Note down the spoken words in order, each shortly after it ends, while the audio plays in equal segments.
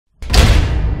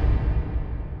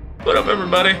What up,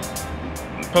 everybody?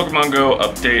 Pokemon Go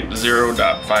update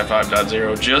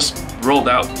 0.55.0 just rolled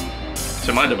out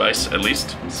to my device, at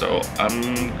least. So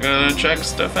I'm gonna check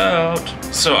stuff out.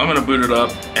 So I'm gonna boot it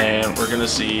up and we're gonna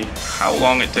see how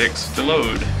long it takes to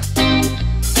load.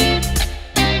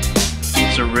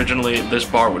 So originally this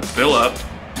bar would fill up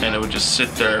and it would just sit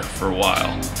there for a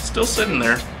while. Still sitting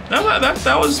there.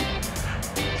 That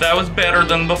was better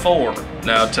than before.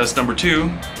 Now test number 2,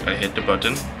 I hit the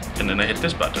button and then I hit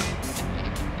this button.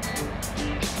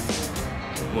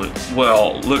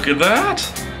 Well, look at that!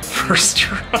 First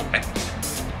try.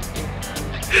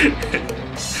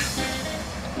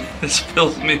 This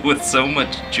fills me with so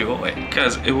much joy.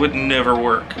 Guys, it would never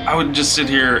work. I would just sit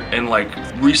here and like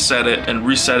reset it, and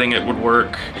resetting it would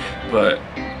work, but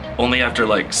only after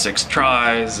like 6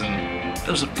 tries, and that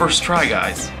was the first try,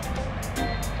 guys.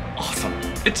 Awesome.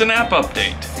 It's an app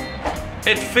update.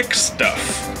 It fixed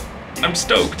stuff. I'm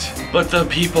stoked. But the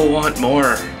people want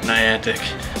more, Niantic.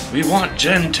 We want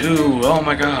Gen 2, oh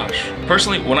my gosh.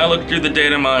 Personally, when I looked through the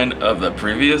data mine of the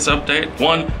previous update,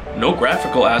 1, no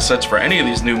graphical assets for any of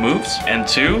these new moves, and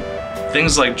 2,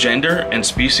 things like gender and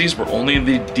species were only in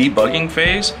the debugging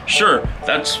phase. Sure,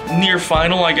 that's near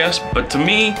final, I guess, but to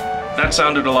me, that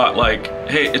sounded a lot like,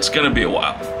 hey, it's gonna be a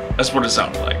while. That's what it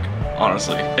sounded like,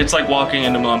 honestly. It's like walking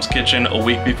into mom's kitchen a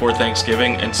week before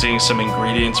Thanksgiving and seeing some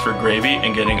ingredients for gravy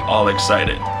and getting all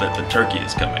excited that the turkey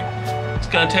is coming. It's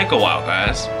gonna take a while,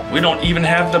 guys. We don't even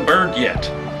have the bird yet.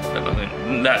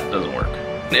 That doesn't work.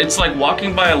 It's like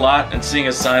walking by a lot and seeing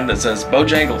a sign that says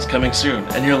Bojangles coming soon,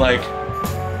 and you're like,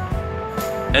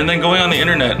 and then going on the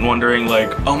internet and wondering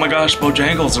like, oh my gosh,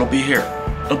 Bojangles, it'll be here.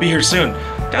 It'll be here soon.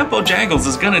 That Bojangles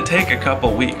is gonna take a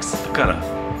couple weeks. I gotta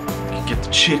get the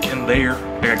chicken there.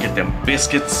 I gotta get them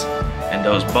biscuits and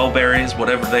those bowberries,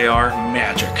 whatever they are,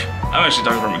 magic. I'm actually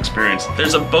talking from experience.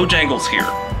 There's a Bojangles here,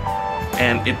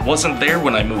 and it wasn't there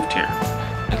when I moved here.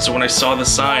 And so when I saw the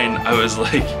sign, I was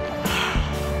like,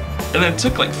 and then it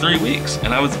took like 3 weeks,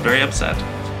 and I was very upset.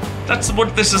 That's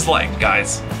what this is like,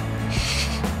 guys.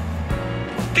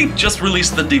 They just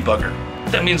released the debugger.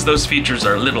 That means those features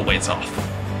are a little ways off.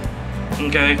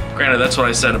 Okay, granted, that's what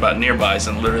I said about Nearbys,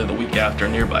 and literally the week after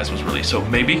Nearbys was released. So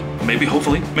maybe,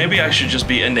 hopefully, maybe I should just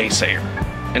be a naysayer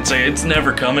and say it's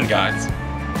never coming, guys.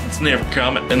 It's never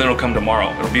coming, and then it'll come tomorrow.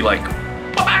 It'll be like,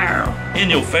 in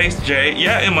your face, Jay.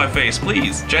 Yeah, in my face,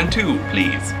 please. Gen 2,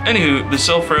 please. Anywho, the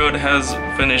Silph Road has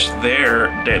finished their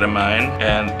data mine,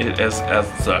 and it is as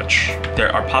such.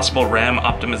 There are possible RAM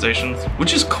optimizations,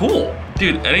 which is cool.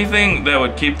 Dude, anything that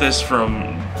would keep this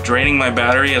from draining my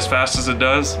battery as fast as it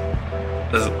does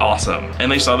is awesome. And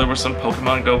they saw there were some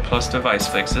Pokemon Go Plus device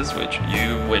fixes, which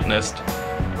you witnessed.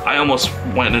 I almost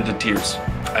went into tears.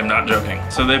 I'm not joking.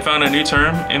 So they found a new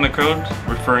term in the code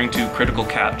referring to critical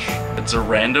catch. It's a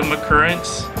random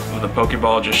occurrence where the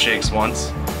Pokeball just shakes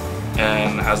once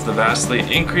and has the vastly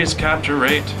increased capture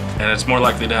rate, and it's more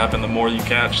likely to happen the more you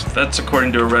catch. That's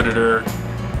according to a Redditor,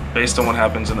 based on what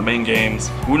happens in the main games.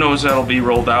 Who knows how it'll be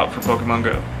rolled out for Pokemon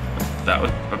Go? That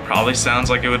probably sounds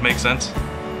like it would make sense.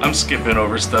 I'm skipping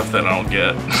over stuff that I don't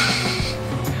get.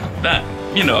 That,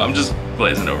 you know, I'm just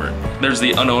glazing over it. There's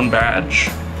the unknown badge.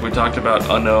 We talked about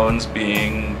unknowns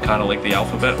being kind of like the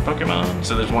alphabet Pokemon.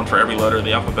 So there's one for every letter of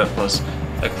the alphabet plus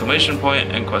exclamation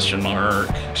point and question mark.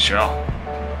 Sure.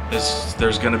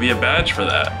 There's gonna be a badge for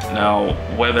that. Now,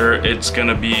 whether it's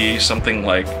gonna be something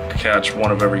like catch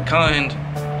one of every kind,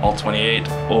 all 28,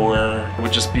 or it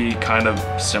would just be kind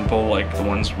of simple like the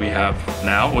ones we have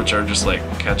now, which are just like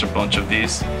catch a bunch of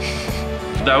these.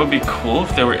 That would be cool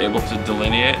if they were able to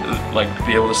delineate, like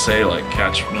be able to say like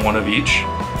catch one of each.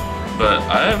 But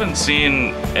I haven't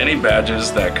seen any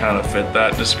badges that kind of fit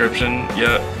that description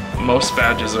yet. Most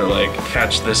badges are like,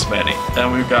 catch this many.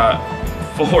 And we've got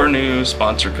 4 new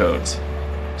sponsor codes.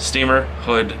 Steamer,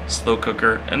 Hood, Slow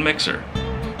Cooker, and Mixer.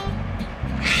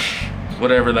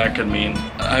 Whatever that could mean.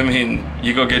 I mean,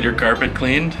 you go get your carpet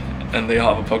cleaned and they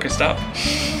all have a Pokestop.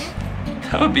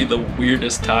 That would be the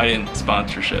weirdest tie-in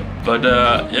sponsorship. But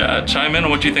yeah, chime in on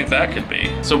what you think that could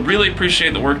be. So really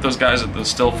appreciate the work those guys at the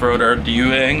Silph Road are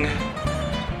doing.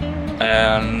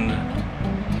 And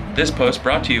this post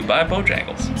brought to you by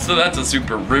Bojangles. So that's a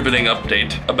super riveting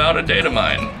update about a data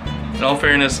mine. In all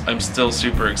fairness, I'm still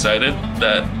super excited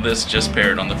that this just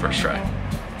paired on the first try.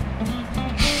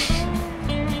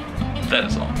 That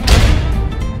is all.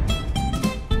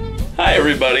 Hi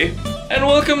everybody, and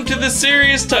welcome to the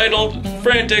series titled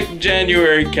Frantic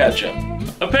January Catch-Up.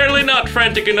 Apparently not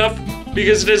frantic enough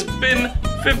because it has been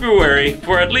February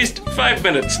for at least 5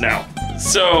 minutes now.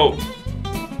 So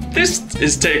this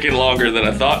is taking longer than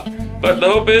I thought, but the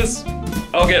hope is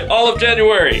I'll get all of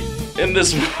January in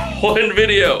this one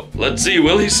video. Let's see,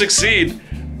 will he succeed?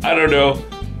 I don't know,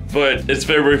 but it's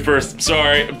February 1st.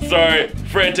 I'm sorry.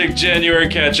 Frantic January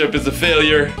Catch-Up is a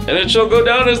failure, and it shall go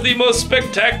down as the most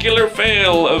spectacular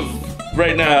fail of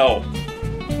right now.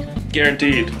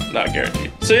 Guaranteed, not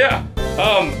guaranteed. So yeah,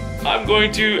 I'm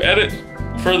going to edit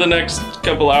for the next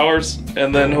couple hours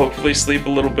and then hopefully sleep a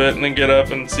little bit and then get up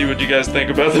and see what you guys think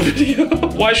about the video.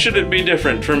 Why should it be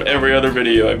different from every other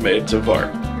video I've made so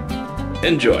far?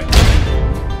 Enjoy.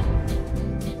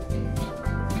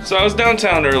 So I was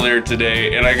downtown earlier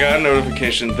today and I got a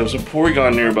notification that there was a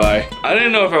Porygon nearby. I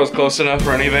didn't know if I was close enough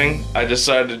or anything. I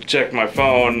decided to check my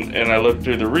phone and I looked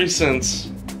through the recents.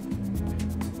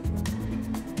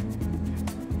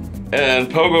 And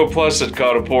Pogo Plus had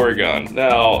caught a Porygon.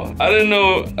 Now, I didn't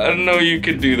know you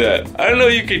could do that. I didn't know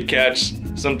you could catch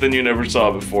something you never saw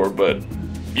before, but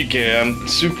you can.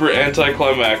 Super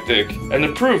anticlimactic. And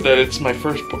to prove that it's my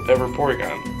first ever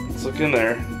Porygon. Let's look in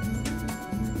there.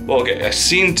 Well, okay, I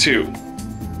seen two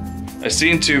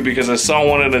because I saw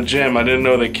one in a gym. I didn't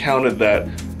know they counted that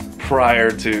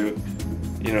prior to,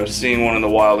 you know, seeing one in the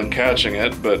wild and catching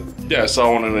it, but yeah, I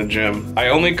saw one in a gym. I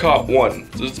only caught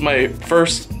one, so it's my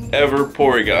first ever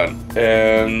Porygon,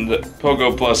 and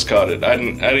Pogo Plus caught it. I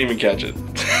didn't even catch it.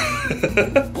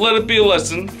 Let it be a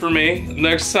lesson for me.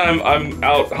 Next time I'm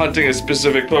out hunting a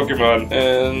specific Pokemon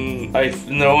and I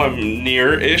know I'm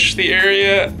near-ish the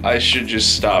area, I should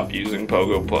just stop using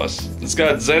Pogo Plus. It's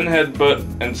got Zen Headbutt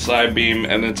and Psybeam,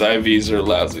 and its IVs are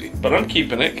lousy. But I'm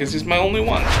keeping it because he's my only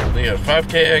one. Yeah,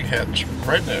 5K egg hatch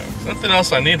right now. Nothing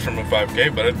else I need from a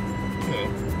 5K, but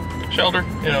shelter.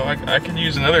 You know, I could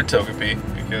use another Togepi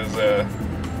because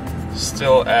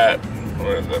still at,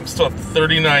 what is it? I'm still at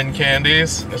 39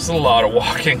 candies. It's a lot of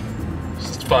walking.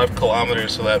 It's just 5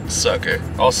 kilometers, so that sucker.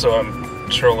 Also, I'm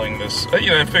trolling this.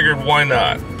 You know, I figured why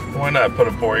not? Why not put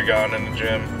a Porygon in the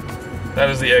gym? That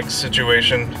is the egg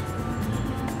situation.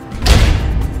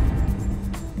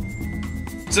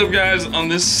 What's up, guys? On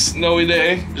this snowy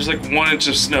day, there's like 1 inch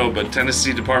of snow, but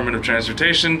Tennessee Department of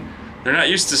Transportation, they're not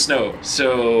used to snow,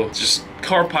 so just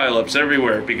car pileups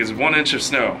everywhere because of 1 inch of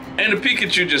snow. And a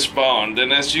Pikachu just spawned,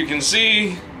 and as you can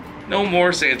see, no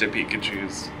more Santa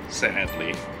Pikachus,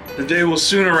 sadly. The day will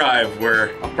soon arrive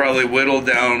where I'll probably whittle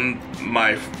down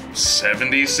my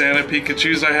 70 Santa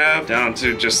Pikachus I have down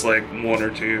to just like 1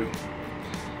 or 2.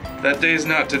 That day is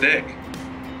not today,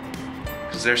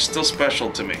 because they're still special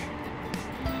to me.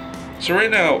 So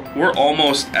right now, we're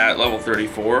almost at level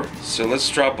 34, so let's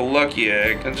drop a lucky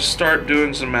egg and just start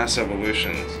doing some mass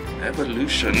evolutions.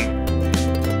 Evolution. I'm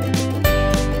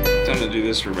gonna do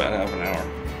this for about half an hour.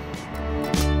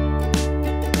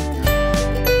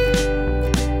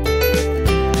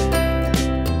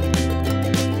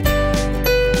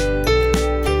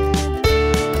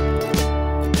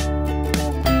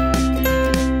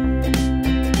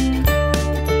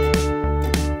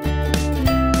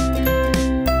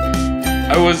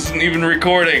 I wasn't even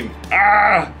recording.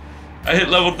 Ah! I hit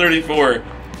level 34.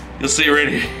 You'll see right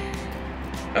here.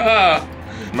 Ah!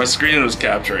 My screen was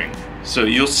capturing. So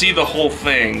you'll see the whole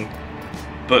thing,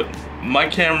 but my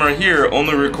camera here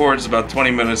only records about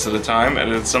 20 minutes at a time,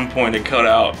 and at some point it cut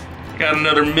out. Got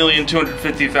another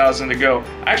 1,250,000 to go.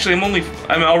 Actually,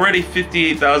 I'm already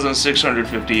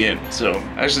 58,650 in, so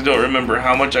I actually don't remember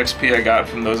how much XP I got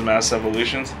from those mass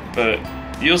evolutions, but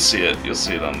you'll see it. You'll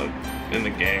see it in the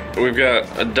game. We've got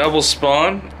a double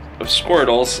spawn of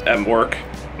Squirtles at work,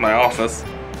 my office.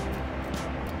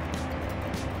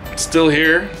 Still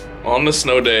here on the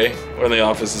snow day when the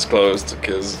office is closed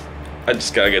because I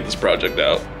just gotta get this project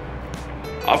out.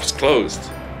 Office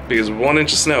closed because of 1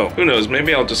 inch of snow. Who knows,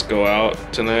 maybe I'll just go out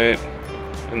tonight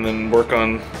and then work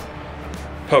on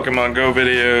Pokemon Go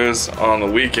videos on the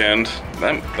weekend.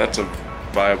 That's a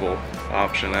viable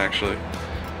option, actually.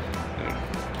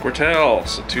 Squirtle,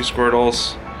 so 2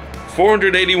 Squirtles,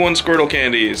 481 Squirtle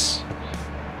candies.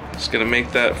 Just gonna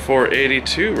make that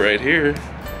 482 right here.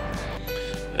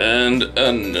 And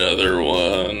another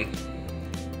one.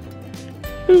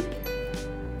 Boop.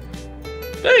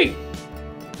 Hey!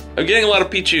 I'm getting a lot of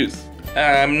Pichus.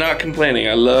 I'm not complaining.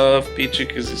 I love Pichu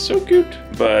because he's so cute.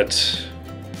 But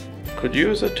could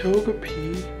use a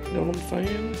Togepi. You know what I'm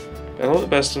saying? Got all the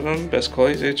best of them. Best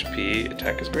quality is HP.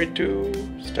 Attack is great too.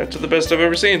 Stats are the best I've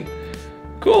ever seen.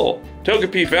 Cool.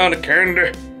 Togepi found a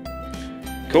candy.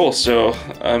 Cool, so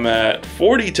I'm at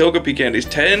 40 Togepi candies.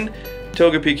 10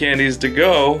 Togepi candies to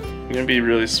go. Gonna be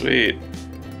really sweet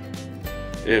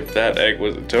if that egg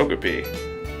was a Togepi.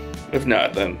 If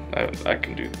not, then I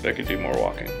can do more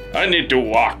walking. I need to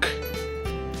walk.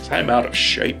 'Cause I'm out of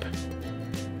shape.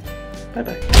 Bye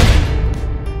bye.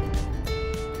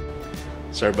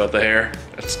 Sorry about the hair.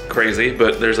 That's crazy,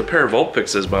 but there's a pair of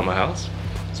Vulpixes by my house,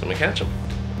 so I'm gonna catch them.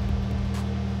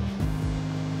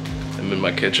 I'm in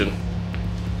my kitchen.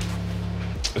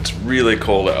 It's really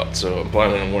cold out, so I'm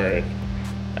planning on wearing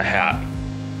a hat.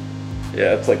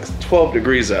 Yeah, it's like 12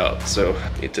 degrees out, so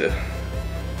I need to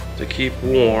keep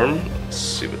warm. Let's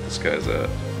see what this guy's at.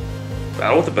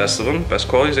 Battle with the best of them. Best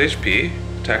quality is HP.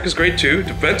 Attack is great too.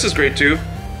 Defense is great too.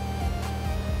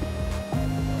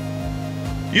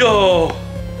 Yo!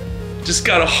 Just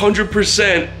got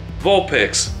 100%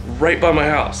 Vulpix right by my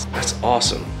house. That's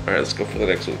awesome. All right, let's go for the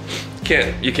next one.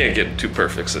 You can't get 2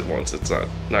 perfects at once. It's not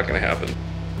gonna happen.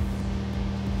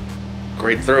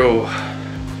 Great throw.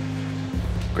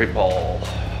 Great ball.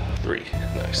 3,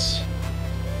 nice.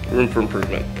 Room for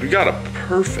improvement. We got a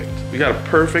perfect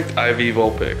IV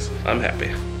Vulpix. I'm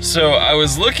happy. So I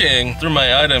was looking through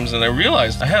my items and I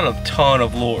realized I had a ton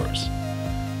of lures,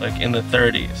 like in the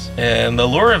 30s. And the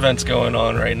lure event's going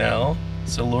on right now.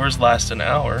 So lures last an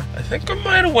hour. I think I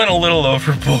might have went a little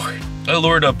overboard. I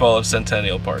lured up all of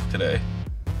Centennial Park today.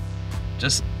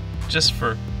 Just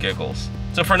for giggles.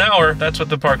 So for an hour, that's what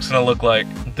the park's gonna look like.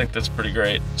 I think that's pretty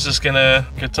great. It's just gonna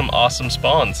get some awesome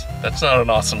spawns. That's not an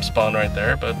awesome spawn right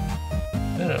there, but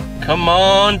you know. Come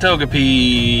on,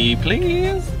 Togepi,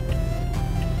 please.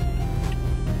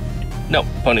 No,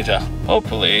 Ponytail.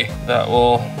 Hopefully that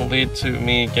will lead to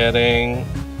me getting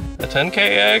a 10K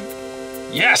egg.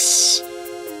 Yes!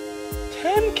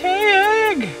 10K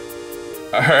egg!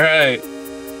 Alright.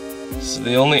 So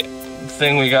the only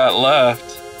thing we got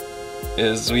left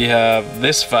is we have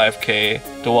this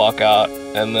 5K to walk out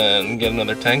and then get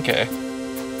another 10K.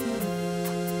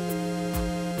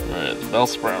 Alright, the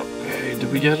Bellsprout. Okay,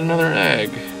 did we get another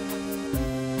egg?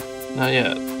 Not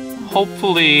yet.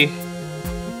 Hopefully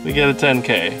we get a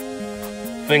 10K.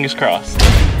 Fingers crossed.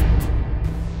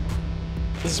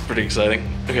 This is pretty exciting.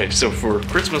 Okay, so for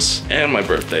Christmas and my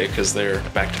birthday, because they're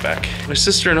back to back, my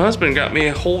sister and husband got me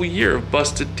a whole year of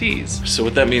busted tees. So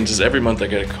what that means is every month I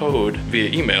get a code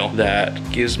via email that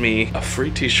gives me a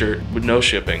free t-shirt with no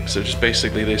shipping. So just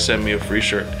basically they send me a free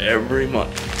shirt every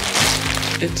month.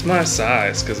 It's my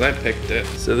size, because I picked it.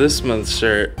 So this month's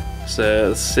shirt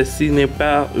says, "Ceci n'est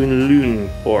pas une lune,"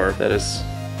 or that is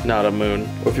not a moon.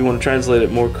 Or if you want to translate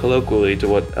it more colloquially to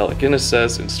what Alec Guinness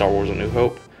says in Star Wars A New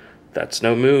Hope, that's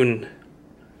no moon,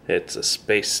 it's a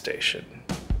space station.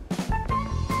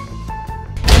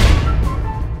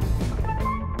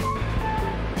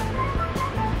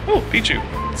 Oh, Pichu.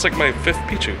 It's like my 5th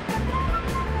Pichu.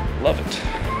 Love it.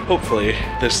 Hopefully,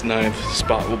 this 9th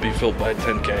spot will be filled by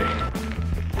 10K.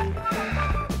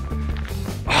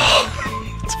 Oh,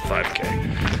 it's a 5K.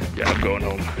 Yeah, I'm going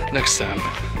home. Next time.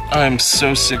 I'm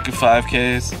so sick of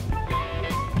 5Ks.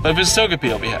 But if it's Togepi,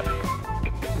 I'll be happy.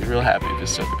 I'll be real happy if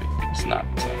it's Togepi. It's not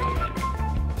Togepi.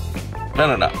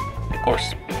 No, of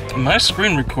course. My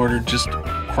screen recorder just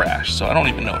crashed, so I don't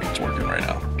even know if it's working right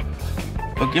now.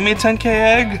 But give me a 10K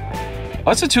egg.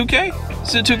 Oh, it's a 2K?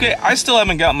 It's a 2K? I still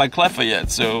haven't gotten my Cleffa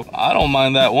yet, so I don't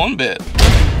mind that one bit.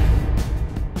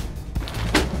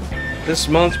 This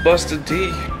month's busted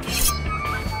tea.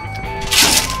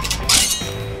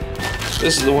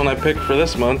 This is the one I picked for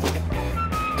this month.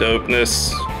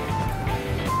 Dopeness.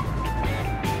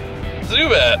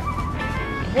 Zubat.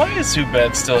 Why is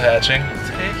Zubat still hatching?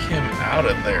 Take him out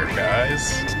of there,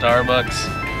 guys. Starbucks.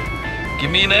 Give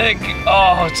me an egg.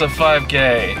 Oh, it's a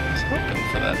 5K. I was hoping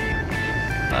for that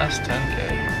last 10K.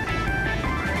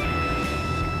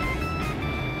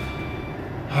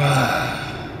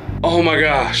 Oh my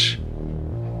gosh.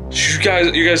 You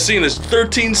guys seen this?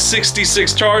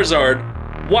 1366 Charizard.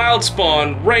 Wild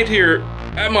spawn right here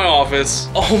at my office.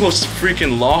 Almost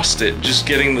freaking lost it just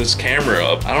getting this camera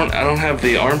up. I don't have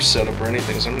the arm set up or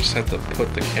anything, so I'm just have to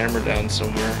put the camera down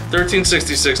somewhere.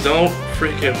 1366, don't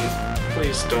freaking,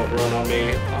 please don't run on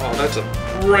me. Oh, that's a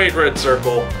bright red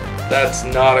circle. That's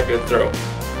not a good throw.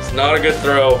 It's not a good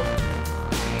throw.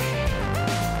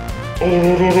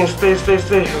 Oh, no, stay.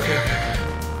 Okay.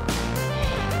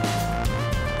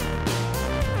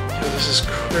 Yo, this is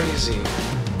crazy.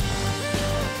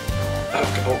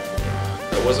 Okay, oh,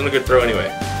 that wasn't a good throw anyway.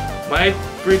 My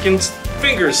freaking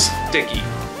finger's sticky.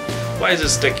 Why is it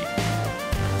sticky?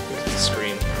 Look at the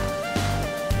screen.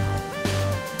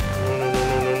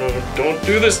 No. Don't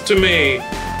do this to me.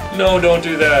 No, don't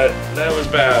do that. That was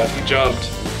bad. He jumped.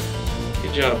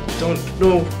 Don't.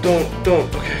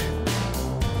 Okay.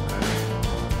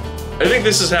 I think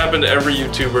this has happened to every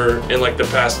YouTuber in like the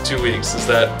past 2 weeks, is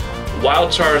that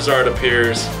Wild Charizard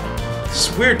appears. It's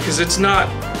weird because it's not,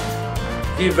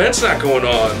 the event's not going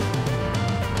on.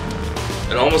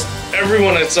 And almost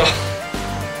everyone I saw,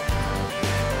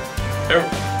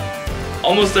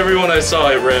 Almost everyone I saw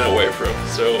I ran away from,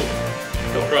 so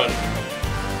don't run.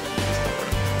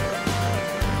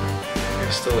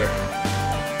 You're still there.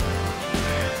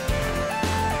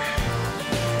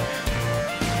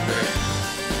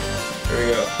 There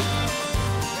we go.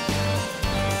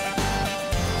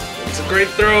 It's a great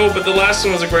throw, but the last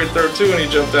one was a great throw too when he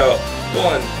jumped out.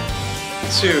 1,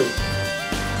 2,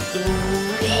 3.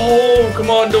 Oh, come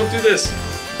on, don't do this.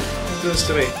 Don't do this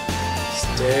to me.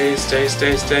 Stay, stay,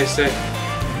 stay, stay, stay.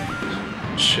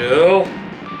 Chill.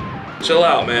 Chill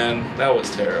out, man. That was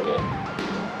terrible. I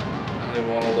don't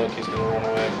even want to look. He's gonna run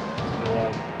away. He's gonna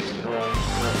run. He's gonna run.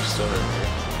 No, he's still there.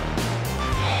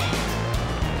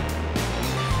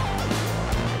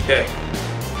 Okay.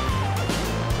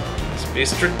 Let's be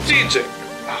strategic.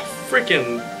 Oh,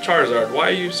 freaking Charizard, why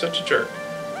are you such a jerk?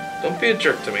 Don't be a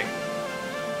jerk to me.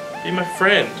 Be my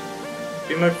friend.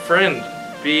 Be my friend.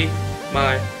 Be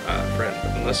my friend.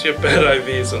 Unless you have bad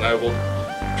IVs, then I will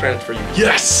transfer you.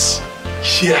 Yes!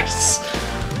 Yes!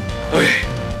 Okay.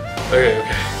 Okay,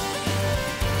 okay.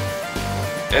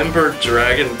 Ember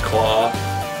Dragon Claw.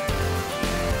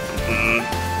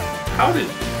 How did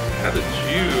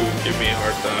you give me a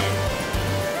hard time?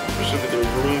 Especially with the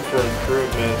room for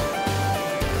improvement.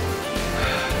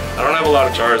 I don't have a lot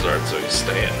of Charizard, so he's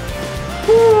staying.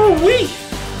 Woo-wee!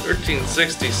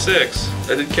 1366.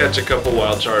 I did catch a couple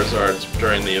wild Charizards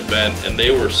during the event, and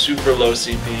they were super low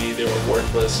CP. They were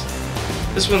worthless.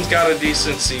 This one's got a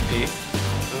decent CP.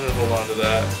 I'm gonna hold on to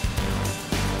that.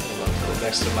 Hold on to the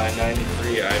next to my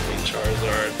 93 IV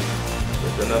Charizard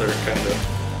with another kind of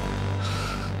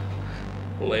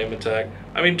lame attack.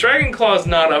 I mean, Dragon Claw is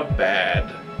not a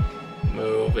bad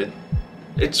move.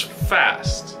 It's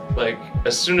fast. Like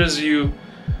as soon as it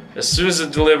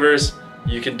delivers,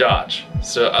 you can dodge.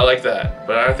 So I like that.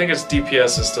 But I think its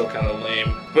DPS is still kind of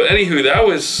lame. But anywho, that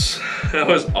was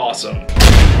awesome.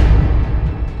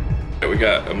 We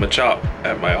got a Machop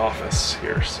at my office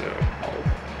here, so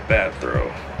bad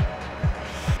throw.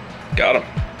 Got him.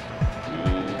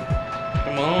 Ooh.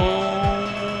 Come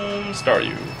on,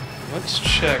 Staryu. Let's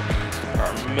check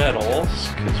our medals,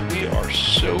 because we are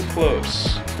so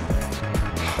close.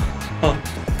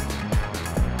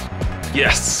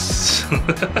 Yes!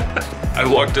 I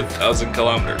walked 1,000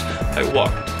 kilometers. I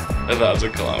walked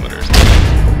 1,000 kilometers.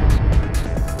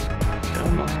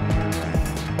 Come on.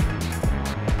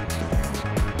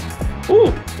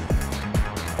 Ooh!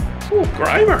 Ooh,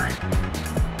 Grimer!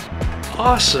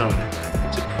 Awesome!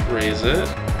 To praise it.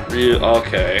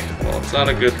 Okay, well, it's not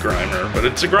a good Grimer, but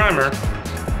it's a Grimer.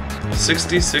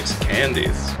 66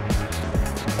 candies.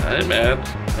 I ain't mad.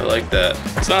 I like that.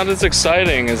 It's not as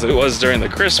exciting as it was during the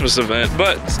Christmas event,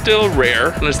 but still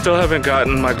rare. And I still haven't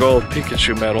gotten my gold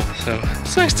Pikachu medal, so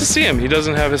it's nice to see him. He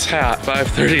doesn't have his hat.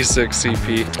 536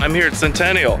 CP. I'm here at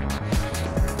Centennial.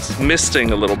 It's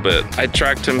misting a little bit. I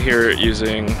tracked him here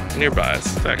using nearby.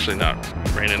 It's actually not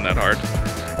raining that hard.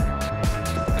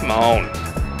 Come on.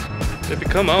 Baby,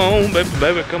 come on. Baby,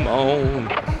 baby, come on.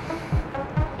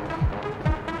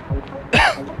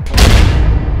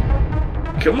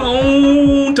 Come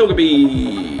on,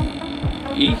 Togepi!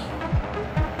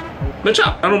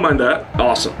 Machop, I don't mind that.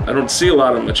 Awesome. I don't see a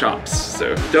lot of Machops,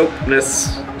 so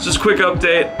dopeness. Just a quick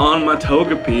update on my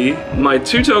Togepi. My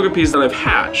 2 Togepis that I've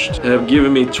hatched have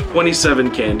given me 27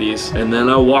 candies, and then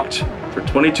I walked for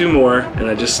 22 more, and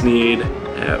I just need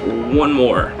 1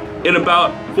 more. In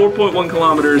about 4.1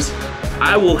 kilometers,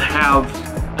 I will have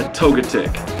a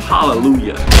Togetic.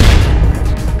 Hallelujah.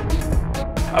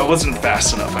 I wasn't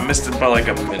fast enough. I missed it by like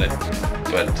a minute.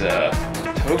 But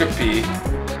Togepi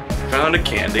found a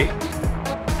candy,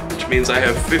 which means I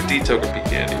have 50 Togepi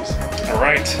candies. All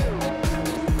right.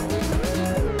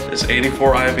 This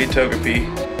 84 IV Togepi.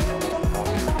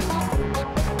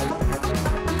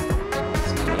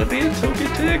 It's gonna be a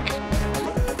Togetic.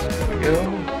 Here we go.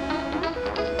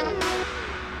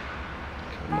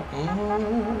 Come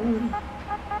on.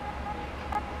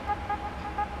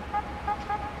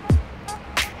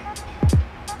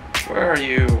 Where are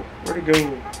you? Where'd it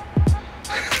go?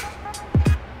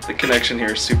 The connection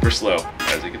here is super slow,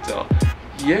 as you can tell.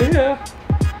 Yeah!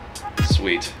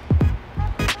 Sweet.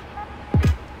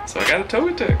 So I got a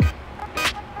Togetic.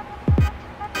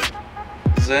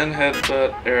 Zen,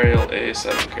 Headbutt, Aerial, Ace, I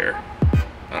don't care.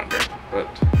 I don't care, but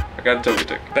I got a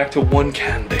Togetic. Back to 1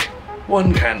 candy.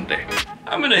 1 candy.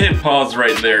 I'm gonna hit pause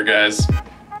right there, guys.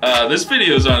 This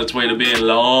video is on its way to being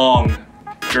longer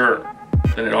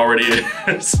than it already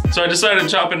is. So I decided to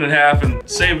chop it in half and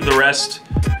save the rest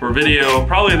for video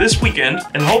probably this weekend,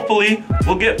 and hopefully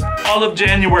we'll get all of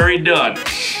January done.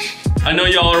 I know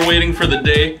y'all are waiting for the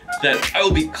day that I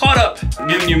will be caught up,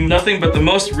 giving you nothing but the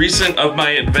most recent of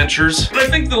my adventures. But I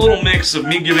think the little mix of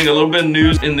me giving a little bit of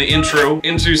news in the intro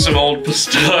into some old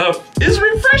stuff is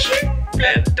refreshing.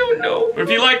 I don't know. But if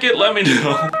you like it, let me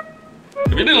know.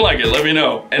 If you didn't like it, let me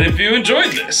know. And if you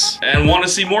enjoyed this and want to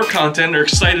see more content or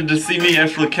excited to see me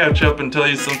actually catch up and tell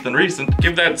you something recent,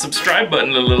 give that subscribe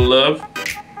button a little love.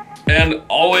 And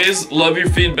always love your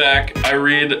feedback. I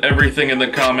read everything in the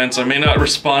comments. I may not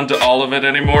respond to all of it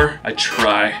anymore. I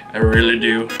try, I really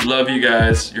do. Love you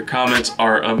guys. Your comments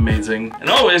are amazing. And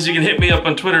always, you can hit me up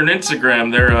on Twitter and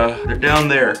Instagram. They're down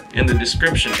there in the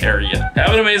description area.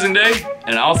 Have an amazing day,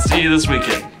 and I'll see you this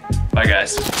weekend. Bye,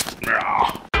 guys.